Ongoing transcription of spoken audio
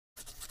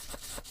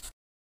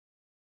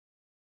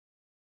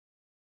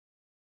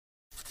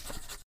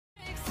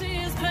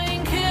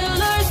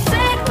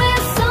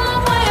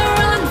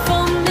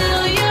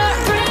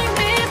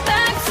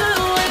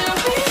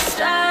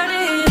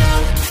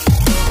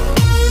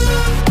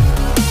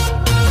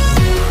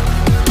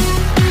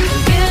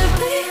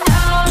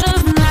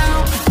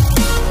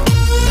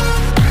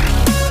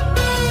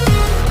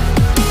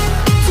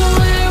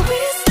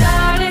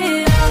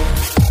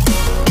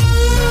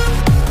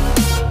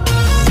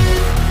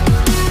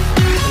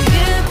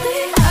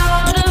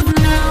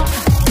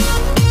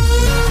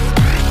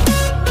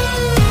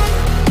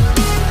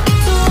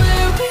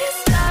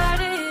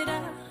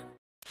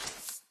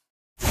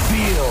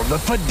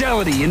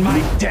brutality in my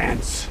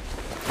dance.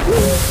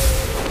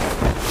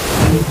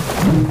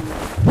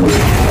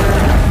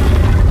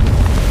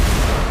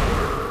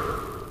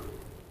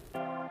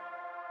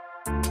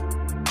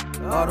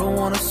 I don't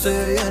wanna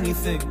say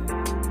anything,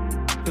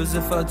 cause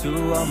if I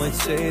do I might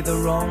say the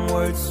wrong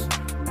words.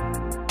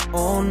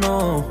 Oh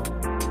no.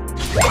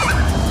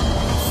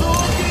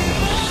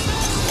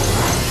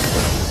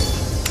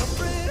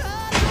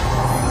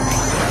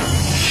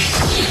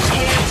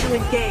 Prepare to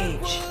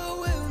engage.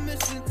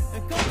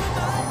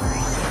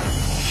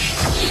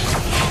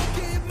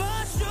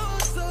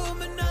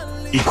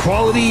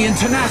 Equality and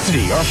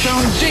tenacity are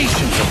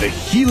foundations of the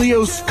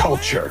Helios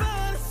culture.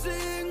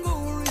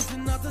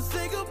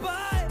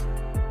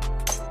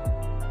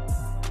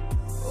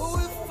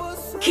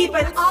 Keep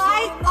an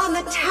eye on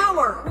the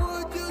tower.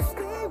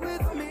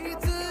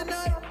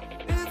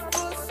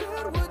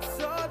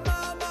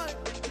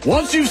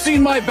 Once you've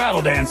seen my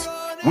battle dance,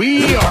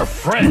 we are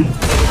friends.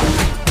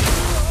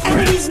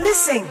 Enemies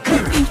missing.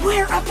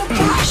 Beware of the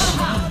brush.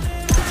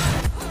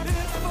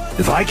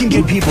 If I can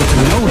get people to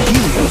know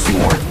Helios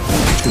more,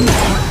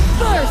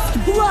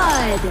 First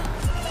blood!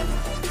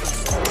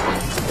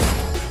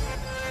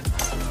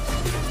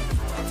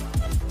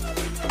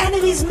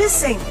 Enemies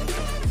missing.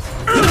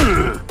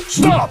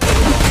 Stop!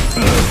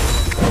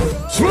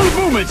 Smooth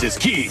movement is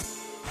key.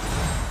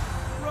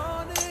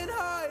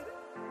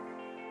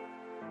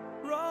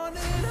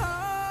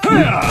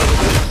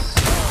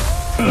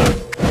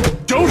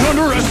 Don't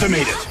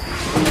underestimate it.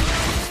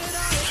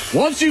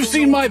 Once you've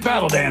seen my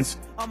battle dance,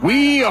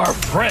 we are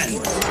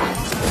friends.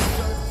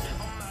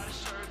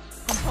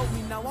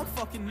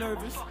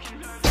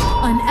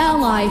 An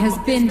ally has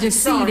been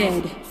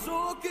defeated.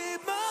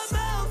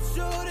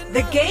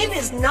 The game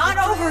is not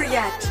over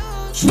yet.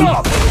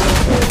 Stop! You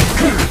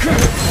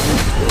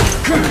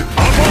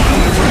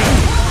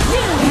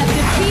have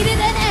defeated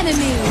an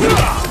enemy.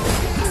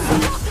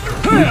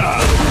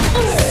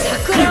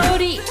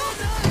 Sakurori.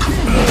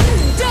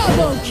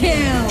 Double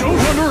kill. Don't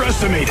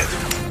underestimate it.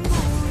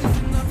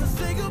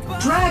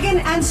 Dragon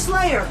and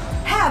Slayer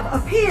have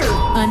appeared.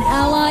 An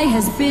ally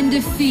has been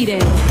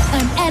defeated.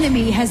 An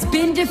enemy has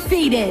been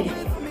defeated.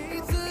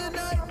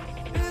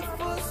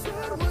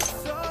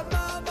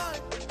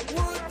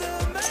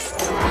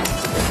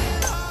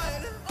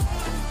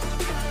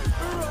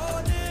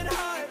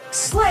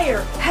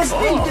 Slayer has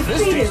been This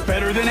defeated. tastes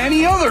better than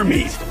any other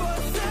meat.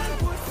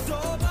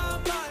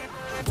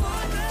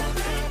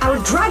 Our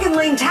Dragon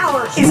Lane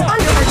tower is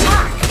under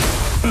attack.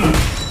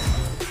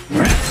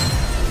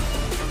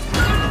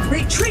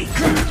 Retreat.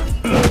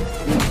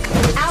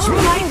 Our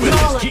light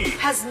golem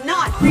has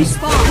not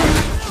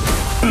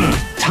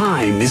respawned.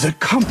 Time is a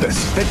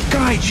compass that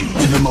guides you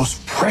to the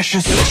most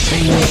precious of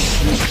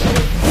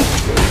things.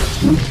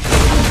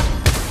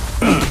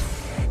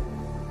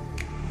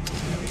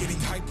 Getting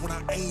hype when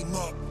I aim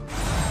up.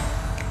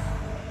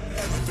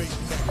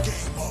 Elevating that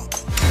game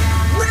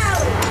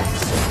up.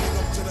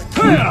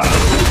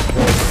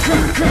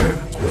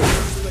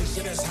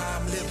 That's how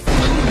I'm living.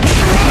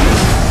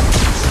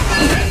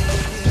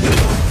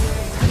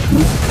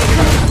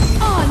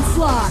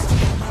 Onslaught!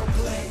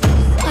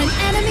 An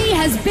enemy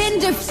has been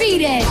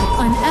defeated!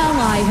 An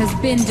ally has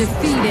been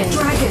defeated.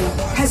 Dragon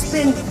has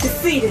been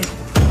defeated.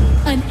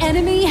 An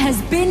enemy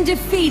has been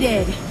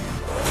defeated.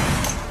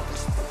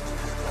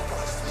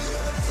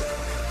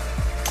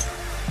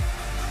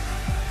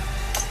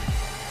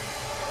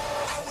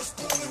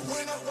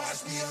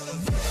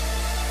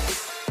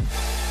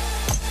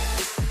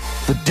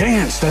 The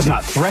dance does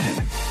not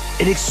threaten.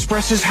 It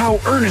expresses how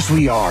earnest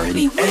we are in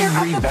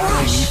every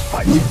battle we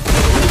fight.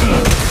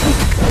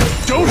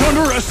 Don't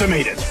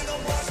underestimate it.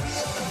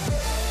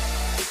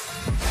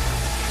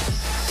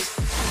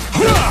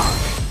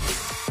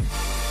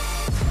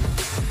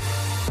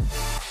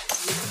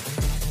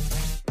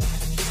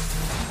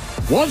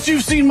 Once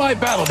you've seen my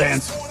battle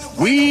dance,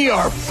 we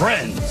are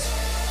friends.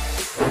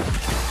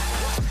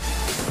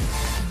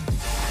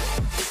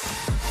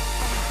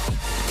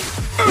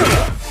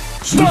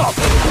 Stop!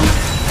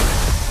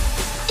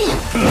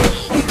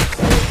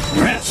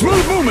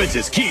 Smooth movement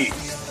is key.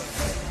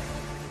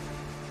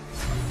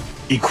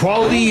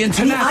 Equality and The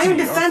tenacity. iron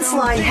defense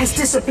line has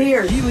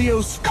disappeared.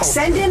 Helios culture.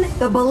 Send in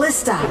the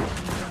ballista.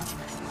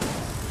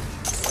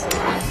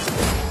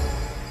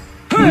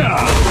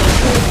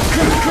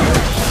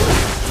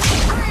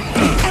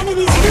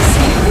 Enemies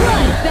missing.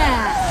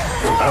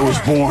 Bloodbath! I was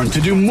born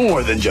to do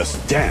more than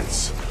just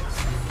dance.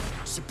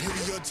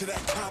 Superior to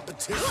that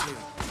competition.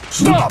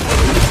 Stop!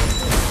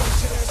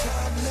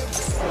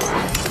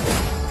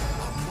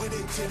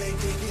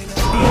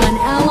 An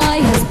ally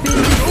has been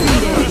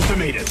defeated.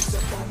 Underestimated.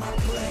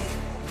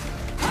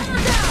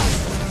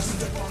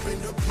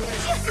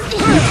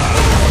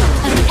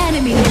 An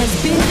enemy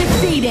has been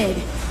defeated.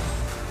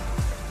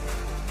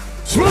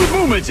 Smooth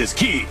movement is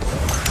key.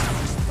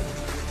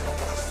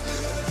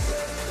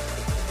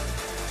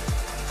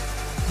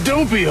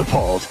 Don't be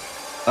appalled.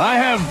 I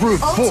have brute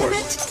force.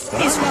 Ultimate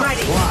is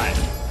ready. Fly.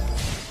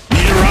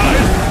 Need a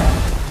ride?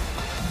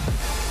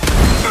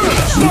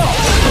 Stop!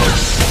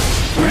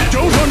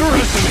 Don't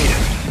underestimate it.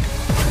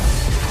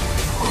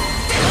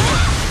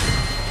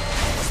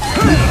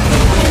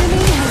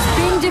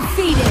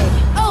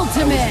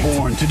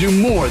 born to do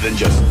more than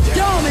just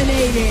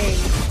Dominating!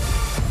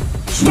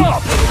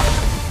 stop!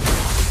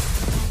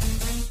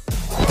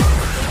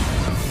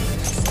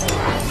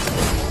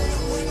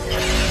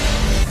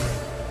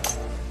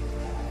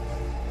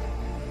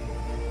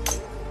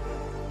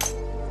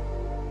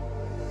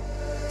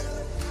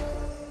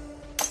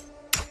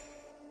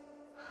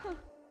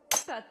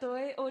 たと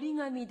え折り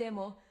紙で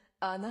も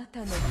あなた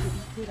の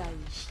首くらい引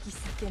き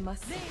裂けま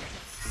す。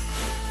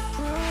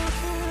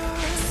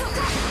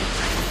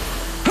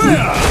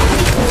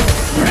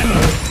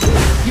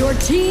Your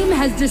team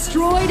has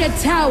destroyed a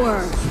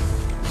tower!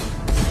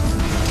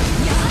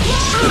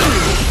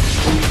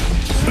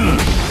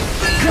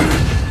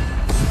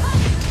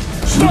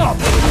 Stop!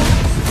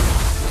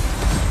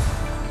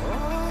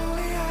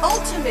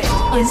 Ultimate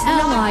An is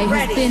ally not has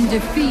ready. been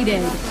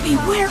defeated.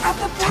 Beware of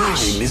the Time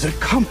brush. is a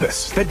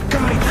compass that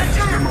guides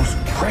you to the most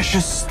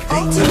precious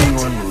thing in your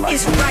Ultimate life.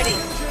 is ready.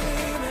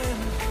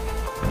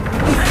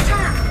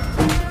 Attack.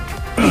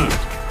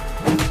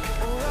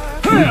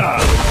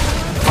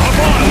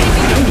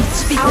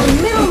 Our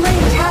middle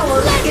lane tower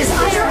is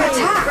under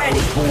attack.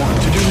 Ready. Born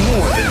to do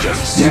more than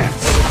just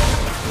dance.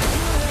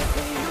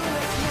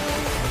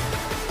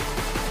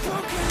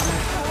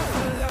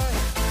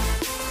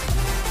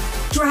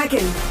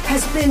 Dragon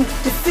has been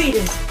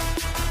defeated.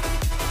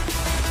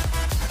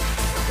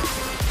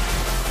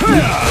 蛇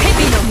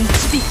の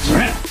導き。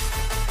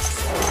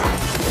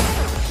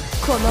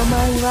この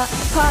舞は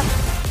パ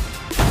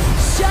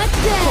Shut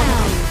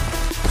down!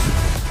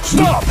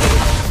 Stop!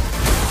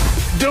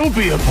 Don't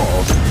be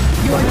appalled.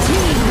 Your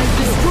team has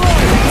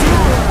destroyed a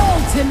tower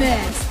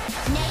ultimate!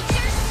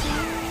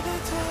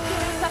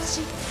 差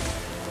し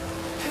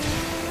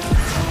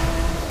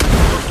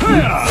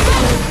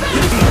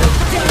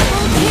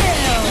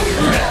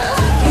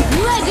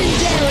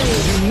Legendary!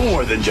 Do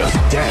more than just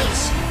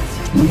dance.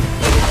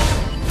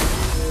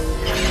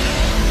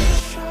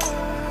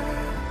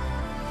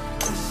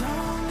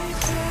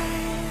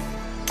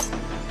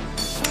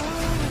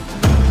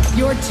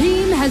 Your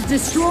team has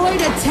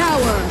destroyed a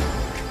tower!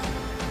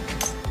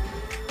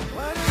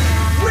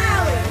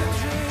 Rally.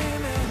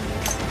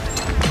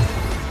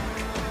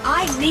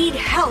 I need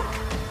help.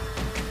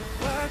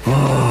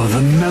 Oh,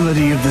 the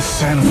melody of the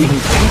sandalwood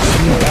takes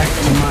me back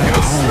to my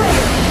home.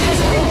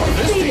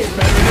 This tastes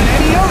better than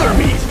any other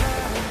meat.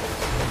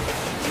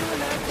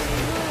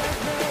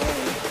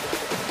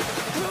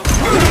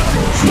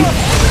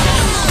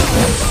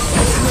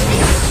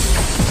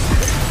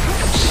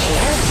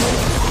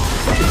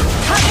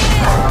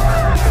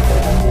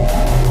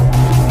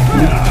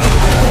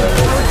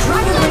 Our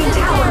Dragon Lane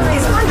tower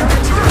is under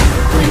attack.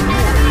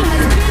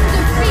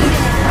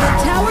 The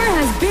tower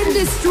has been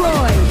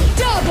destroyed!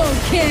 Double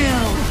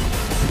kill!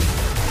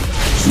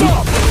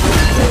 Stop!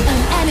 An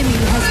enemy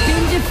has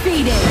been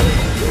defeated!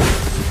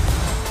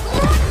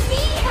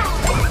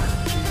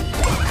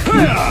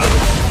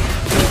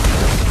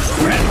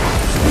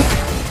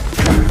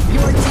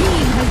 Your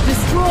team has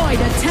destroyed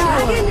a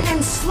tower! Dragon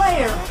and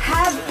Slayer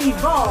have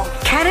evolved.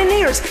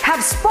 Cannoneers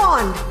have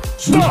spawned.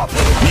 Stop!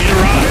 Need a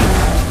ride?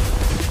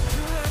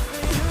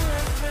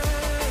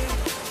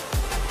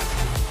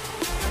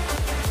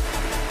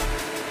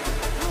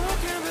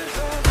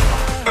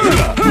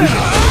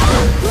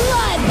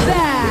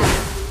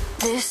 Bloodbath!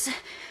 This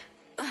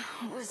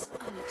was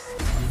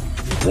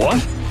unexpected. What?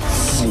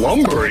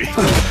 Slumbery?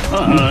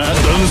 That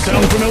doesn't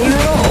sound familiar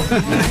at all.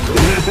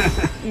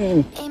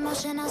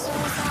 Emotional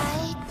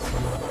suicide.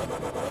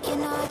 You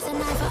know it's an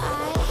eye for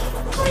eye.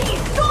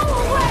 Please go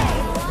away.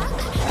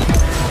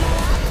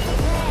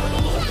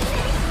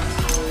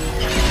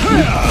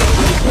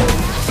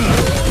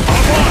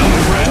 Hop on,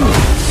 my friend.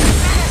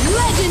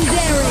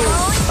 Legendary!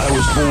 I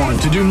was born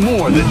to do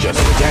more than just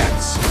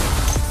dance.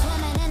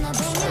 Swimming in the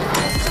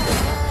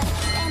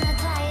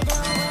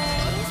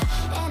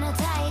in a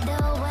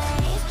tidal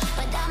wave.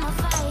 But I'm a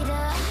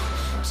fighter.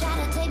 Try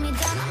to take me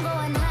down, I'm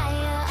going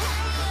higher.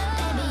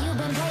 Baby, you've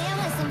been playing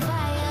with some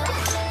fire.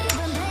 You've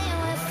been playing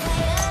with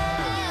fire.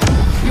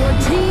 Your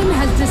team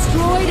has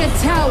destroyed a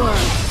tower!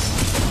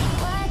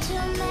 What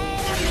you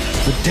made of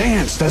me. The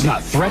dance does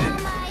not threaten.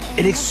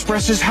 It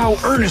expresses how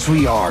earnest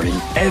we are in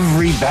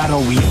every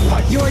battle we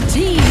fight. Your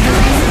team has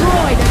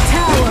destroyed a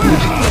tower!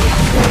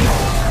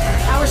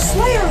 Our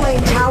Slayer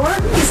Lane tower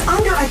is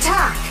under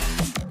attack.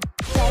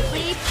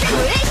 Deadly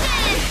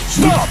precision.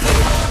 Stop!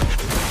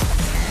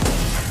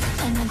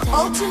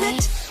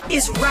 Ultimate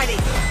is ready.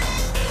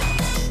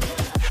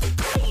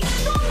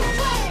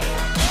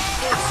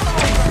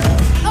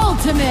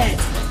 Ultimate!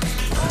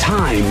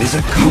 Time is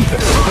a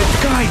compass that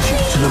guides you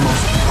to the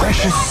most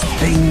precious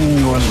thing in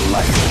your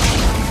life.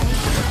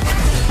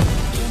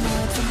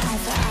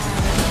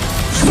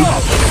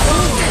 Stop!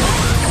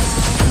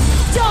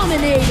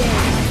 Dominating!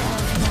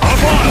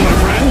 Hop on, my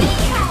friend!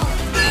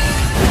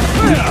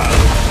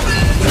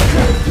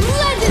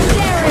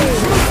 Legendary!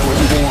 I was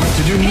born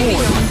to do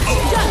more.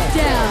 Shut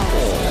down!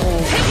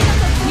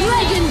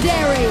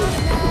 Legendary!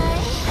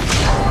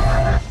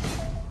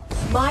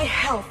 My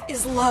health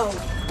is low.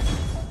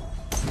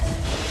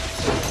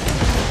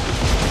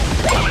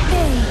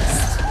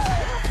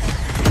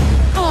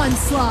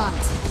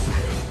 Onslaught!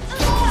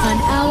 An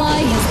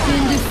ally has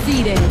been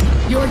defeated.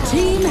 Your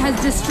team has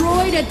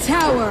destroyed a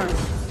tower.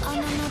 Oh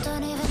no, no,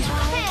 don't even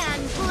try.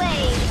 Hand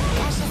blade.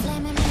 Dash the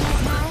flame in me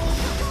like night.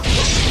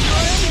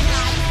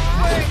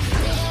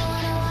 Didn't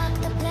wanna walk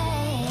the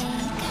plank.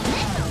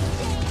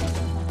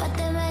 But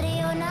they're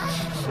ready or not,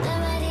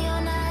 they're ready or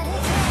not,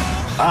 it's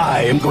fake.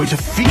 I am going to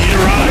feed you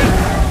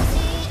right.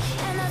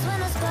 And that's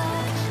when I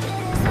spoke.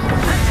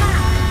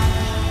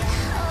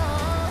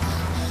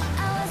 I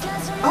was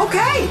lost from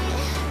Okay.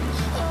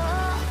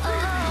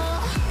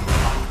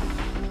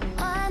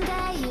 one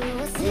day you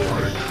will see.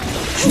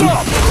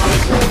 Stop!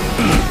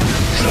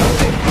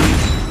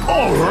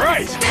 All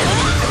right.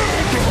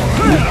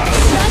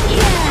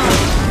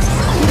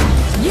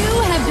 You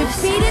have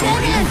defeated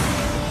an enemy.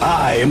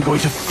 I am going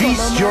to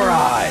feast your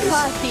eyes.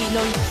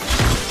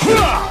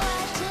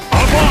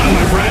 Up on,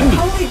 my friend.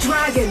 Holy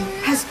Dragon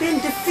has been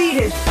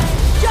defeated.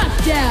 Shut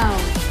down.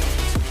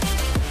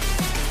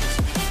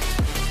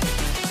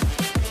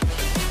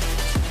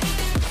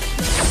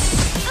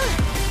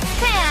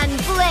 Hand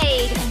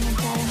blade.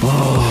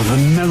 Oh, the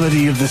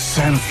melody of the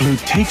sand flute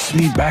takes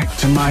me back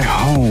to my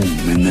home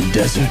in the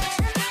desert.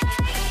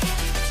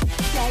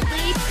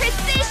 Deadly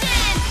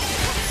precision.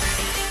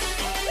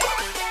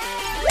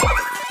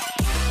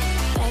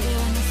 Baby,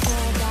 when the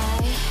sword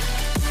die,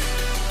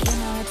 you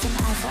know it's an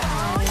eye for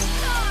eye.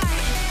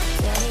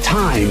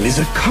 Time is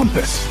a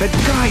compass that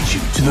guides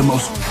you to the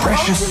most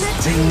precious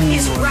thing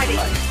Is in your ready.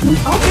 life.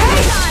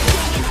 Okay.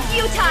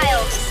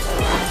 Futile.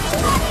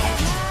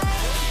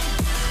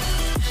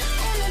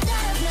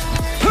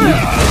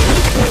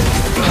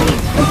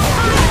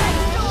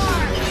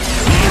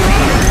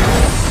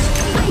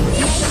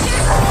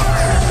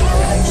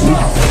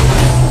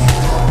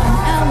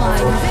 Ally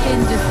has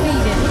been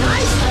defeated.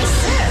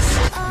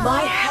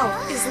 My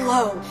health is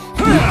low.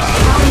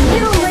 Our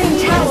middle lane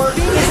tower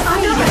is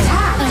under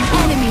attack. An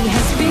enemy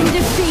has been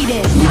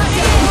defeated.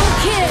 Double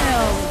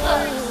kill.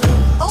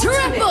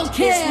 Triple Ultimate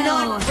kill. is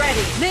not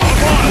ready.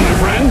 Up on, my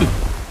friend.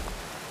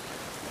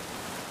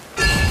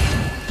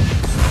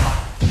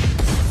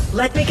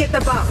 Let me get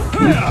the buff.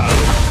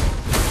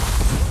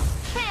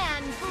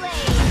 Hand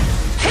blade.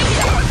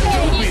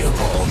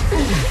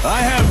 I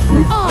have,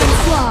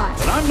 Onslaught.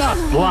 but I'm not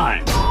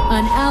blind.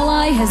 An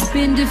ally has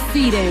been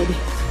defeated.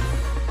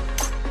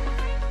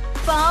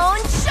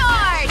 Bone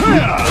shard.